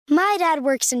My dad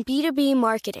works in B2B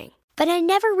marketing, but I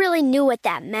never really knew what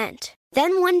that meant.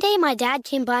 Then one day my dad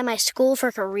came by my school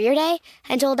for career day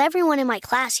and told everyone in my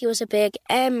class he was a big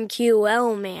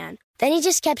MQL man. Then he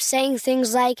just kept saying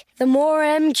things like, the more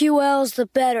MQLs, the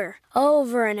better,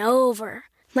 over and over.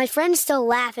 My friends still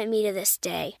laugh at me to this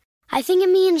day. I think it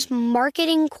means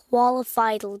marketing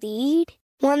qualified lead.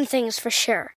 One thing's for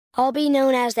sure, I'll be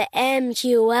known as the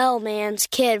MQL man's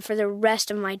kid for the rest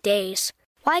of my days.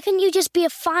 Why couldn't you just be a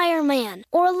fireman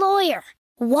or a lawyer?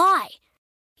 Why?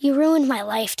 You ruined my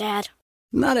life, Dad.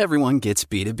 Not everyone gets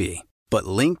B2B, but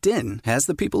LinkedIn has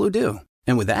the people who do.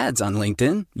 And with ads on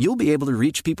LinkedIn, you'll be able to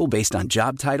reach people based on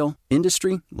job title,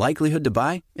 industry, likelihood to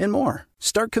buy, and more.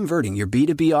 Start converting your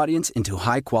B2B audience into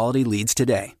high-quality leads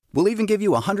today. We'll even give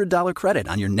you a $100 credit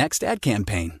on your next ad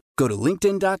campaign. Go to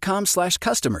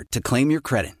linkedin.com/customer to claim your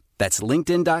credit. That's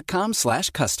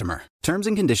linkedin.com/customer. Terms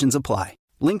and conditions apply.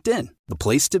 LinkedIn, the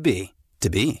place to be, to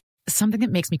be. Something that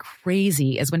makes me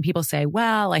crazy is when people say,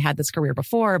 well, I had this career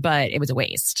before, but it was a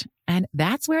waste. And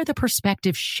that's where the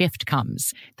perspective shift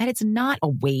comes, that it's not a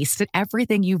waste, that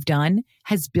everything you've done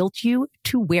has built you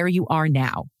to where you are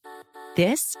now.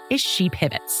 This is She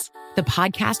Pivots, the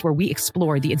podcast where we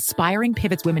explore the inspiring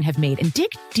pivots women have made and dig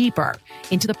deeper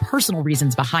into the personal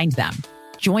reasons behind them.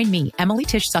 Join me, Emily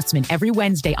Tish Sussman, every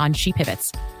Wednesday on She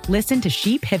Pivots. Listen to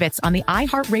She Pivots on the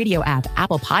iHeartRadio app,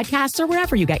 Apple Podcasts, or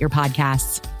wherever you get your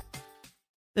podcasts.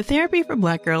 The Therapy for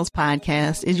Black Girls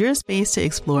podcast is your space to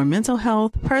explore mental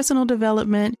health, personal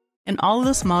development, and all of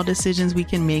the small decisions we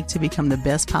can make to become the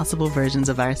best possible versions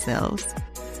of ourselves.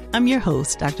 I'm your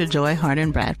host, Dr. Joy Harden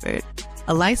Bradford,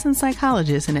 a licensed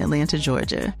psychologist in Atlanta,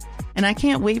 Georgia, and I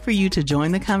can't wait for you to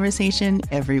join the conversation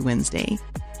every Wednesday.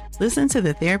 Listen to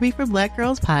the Therapy for Black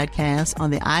Girls podcast on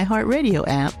the iHeartRadio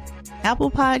app, Apple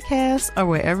Podcasts, or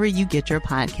wherever you get your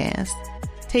podcasts.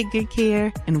 Take good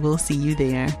care, and we'll see you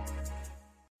there.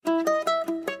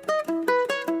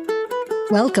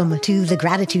 Welcome to The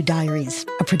Gratitude Diaries,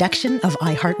 a production of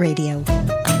iHeartRadio.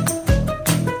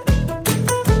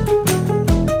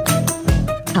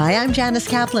 Hi, I'm Janice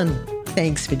Kaplan.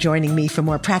 Thanks for joining me for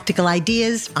more practical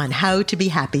ideas on how to be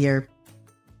happier.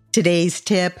 Today's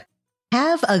tip: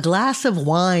 have a glass of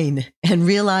wine and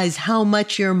realize how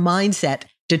much your mindset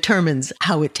determines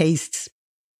how it tastes.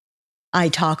 I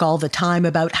talk all the time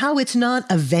about how it's not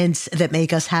events that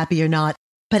make us happy or not,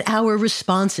 but our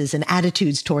responses and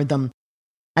attitudes toward them.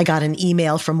 I got an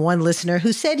email from one listener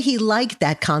who said he liked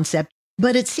that concept,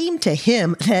 but it seemed to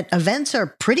him that events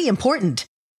are pretty important.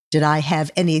 Did I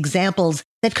have any examples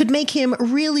that could make him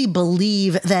really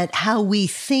believe that how we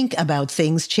think about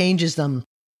things changes them?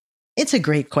 It's a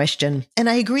great question, and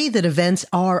I agree that events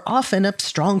are often a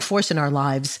strong force in our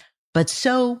lives, but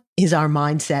so is our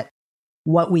mindset.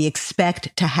 What we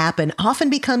expect to happen often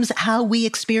becomes how we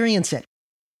experience it.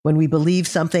 When we believe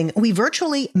something, we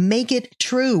virtually make it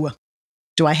true.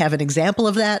 Do I have an example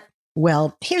of that?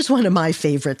 Well, here's one of my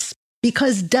favorites,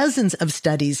 because dozens of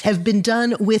studies have been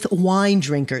done with wine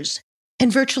drinkers,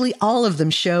 and virtually all of them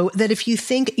show that if you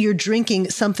think you're drinking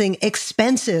something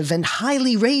expensive and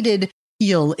highly rated,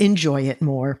 you'll enjoy it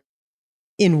more.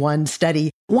 In one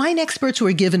study, wine experts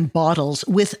were given bottles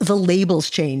with the labels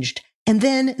changed, and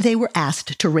then they were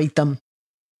asked to rate them.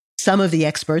 Some of the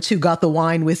experts who got the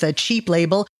wine with a cheap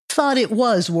label thought it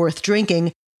was worth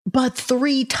drinking, but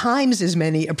 3 times as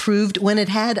many approved when it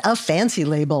had a fancy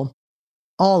label.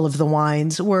 All of the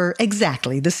wines were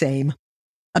exactly the same.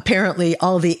 Apparently,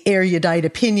 all the erudite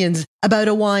opinions about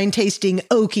a wine tasting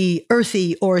oaky,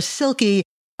 earthy, or silky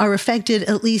are affected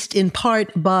at least in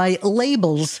part by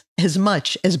labels as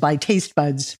much as by taste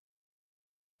buds.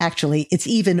 Actually, it's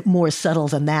even more subtle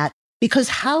than that, because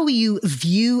how you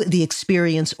view the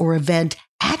experience or event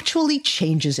actually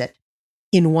changes it.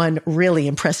 In one really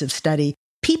impressive study,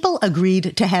 people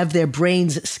agreed to have their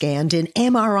brains scanned in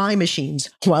MRI machines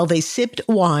while they sipped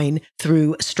wine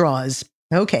through straws.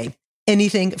 Okay,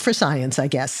 anything for science, I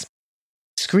guess.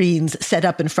 Screens set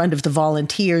up in front of the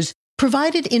volunteers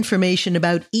provided information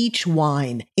about each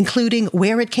wine, including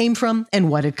where it came from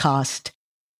and what it cost.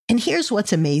 And here's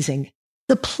what's amazing.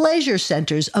 The pleasure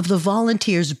centers of the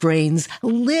volunteers' brains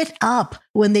lit up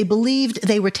when they believed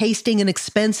they were tasting an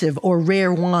expensive or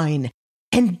rare wine,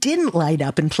 and didn't light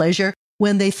up in pleasure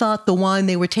when they thought the wine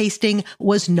they were tasting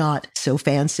was not so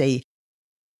fancy.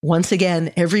 Once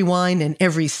again, every wine and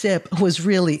every sip was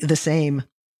really the same.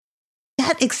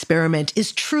 That experiment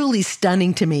is truly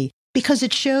stunning to me because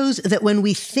it shows that when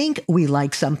we think we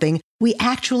like something, we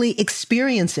actually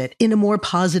experience it in a more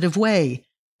positive way.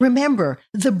 Remember,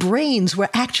 the brains were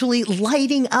actually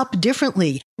lighting up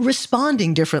differently,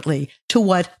 responding differently to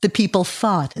what the people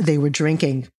thought they were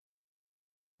drinking.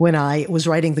 When I was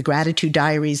writing the Gratitude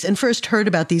Diaries and first heard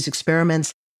about these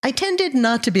experiments, I tended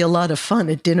not to be a lot of fun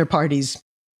at dinner parties.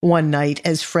 One night,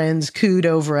 as friends cooed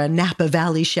over a Napa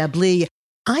Valley Chablis,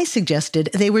 I suggested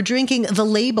they were drinking the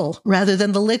label rather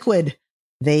than the liquid.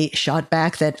 They shot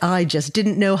back that I just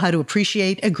didn't know how to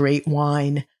appreciate a great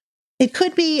wine. It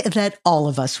could be that all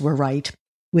of us were right.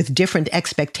 With different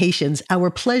expectations, our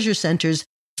pleasure centers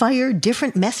fire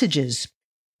different messages.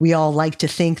 We all like to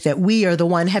think that we are the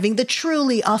one having the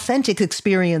truly authentic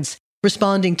experience,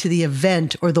 responding to the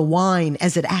event or the wine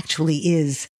as it actually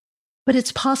is. But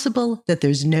it's possible that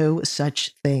there's no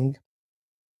such thing.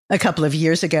 A couple of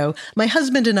years ago, my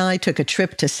husband and I took a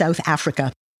trip to South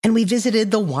Africa, and we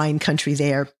visited the wine country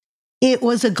there. It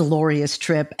was a glorious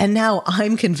trip, and now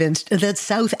I'm convinced that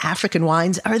South African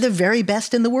wines are the very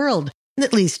best in the world.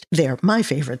 At least, they're my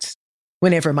favorites.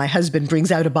 Whenever my husband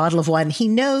brings out a bottle of wine, he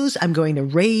knows I'm going to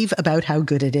rave about how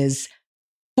good it is.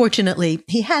 Fortunately,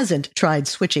 he hasn't tried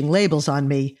switching labels on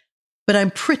me, but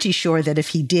I'm pretty sure that if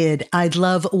he did, I'd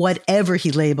love whatever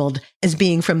he labeled as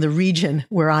being from the region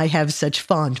where I have such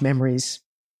fond memories.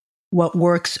 What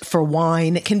works for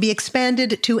wine can be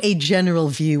expanded to a general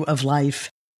view of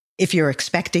life. If you're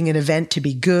expecting an event to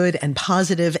be good and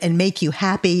positive and make you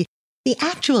happy, the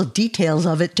actual details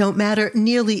of it don't matter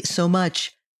nearly so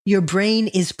much. Your brain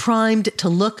is primed to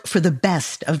look for the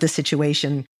best of the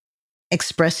situation.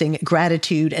 Expressing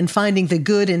gratitude and finding the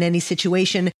good in any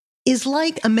situation is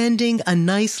like amending a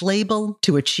nice label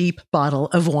to a cheap bottle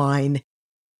of wine.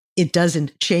 It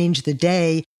doesn't change the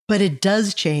day, but it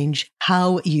does change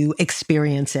how you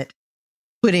experience it.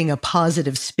 Putting a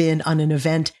positive spin on an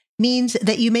event means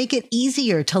that you make it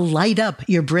easier to light up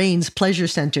your brain's pleasure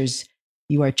centers.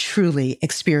 You are truly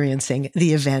experiencing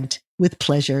the event with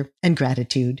pleasure and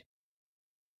gratitude.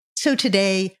 So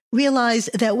today,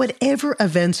 realize that whatever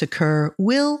events occur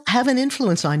will have an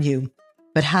influence on you,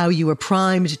 but how you are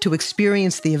primed to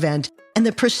experience the event and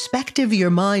the perspective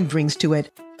your mind brings to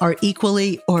it are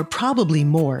equally or probably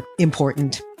more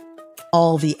important.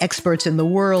 All the experts in the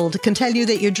world can tell you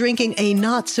that you're drinking a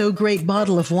not-so-great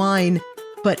bottle of wine,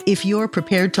 but if you're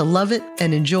prepared to love it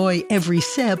and enjoy every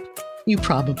sip, you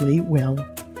probably will.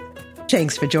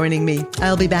 Thanks for joining me.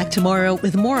 I'll be back tomorrow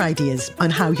with more ideas on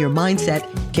how your mindset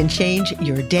can change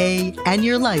your day and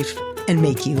your life and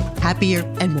make you happier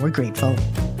and more grateful.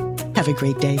 Have a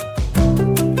great day.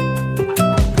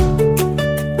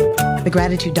 The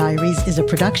Gratitude Diaries is a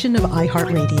production of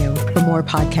iHeartRadio. For more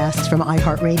podcasts from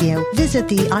iHeartRadio, visit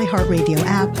the iHeartRadio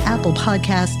app, Apple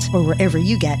Podcasts, or wherever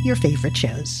you get your favorite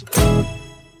shows.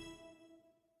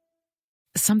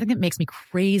 Something that makes me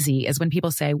crazy is when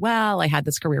people say, well, I had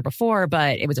this career before,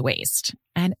 but it was a waste.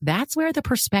 And that's where the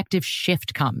perspective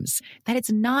shift comes, that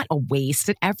it's not a waste,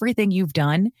 that everything you've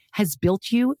done has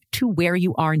built you to where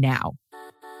you are now.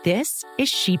 This is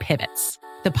She Pivots,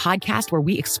 the podcast where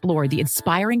we explore the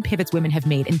inspiring pivots women have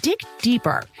made and dig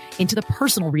deeper into the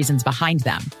personal reasons behind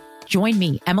them. Join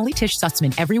me, Emily Tish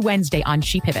Sussman, every Wednesday on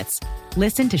She Pivots.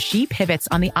 Listen to She Pivots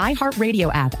on the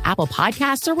iHeartRadio app, Apple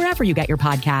Podcasts, or wherever you get your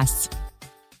podcasts.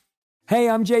 Hey,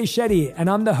 I'm Jay Shetty, and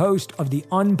I'm the host of the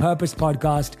On Purpose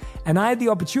podcast, and I had the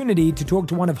opportunity to talk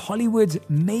to one of Hollywood's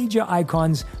major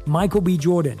icons, Michael B.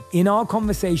 Jordan. In our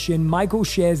conversation, Michael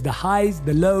shares the highs,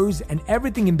 the lows, and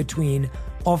everything in between,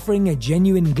 offering a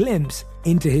genuine glimpse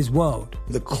into his world.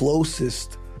 The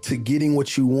closest to getting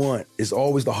what you want is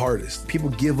always the hardest. People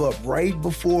give up right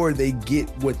before they get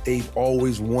what they've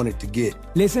always wanted to get.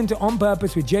 Listen to On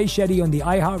Purpose with Jay Shetty on the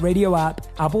iHeartRadio app,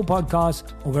 Apple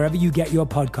Podcasts, or wherever you get your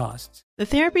podcasts. The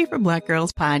Therapy for Black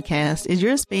Girls podcast is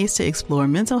your space to explore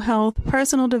mental health,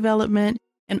 personal development,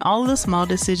 and all of the small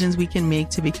decisions we can make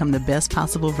to become the best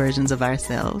possible versions of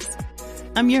ourselves.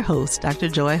 I'm your host, Dr.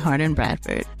 Joy Harden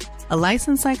Bradford, a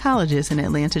licensed psychologist in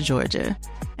Atlanta, Georgia,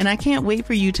 and I can't wait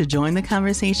for you to join the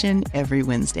conversation every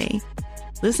Wednesday.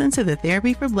 Listen to the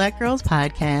Therapy for Black Girls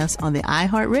podcast on the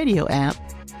iHeartRadio app,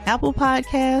 Apple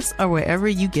Podcasts, or wherever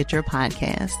you get your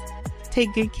podcasts.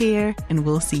 Take good care, and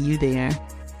we'll see you there.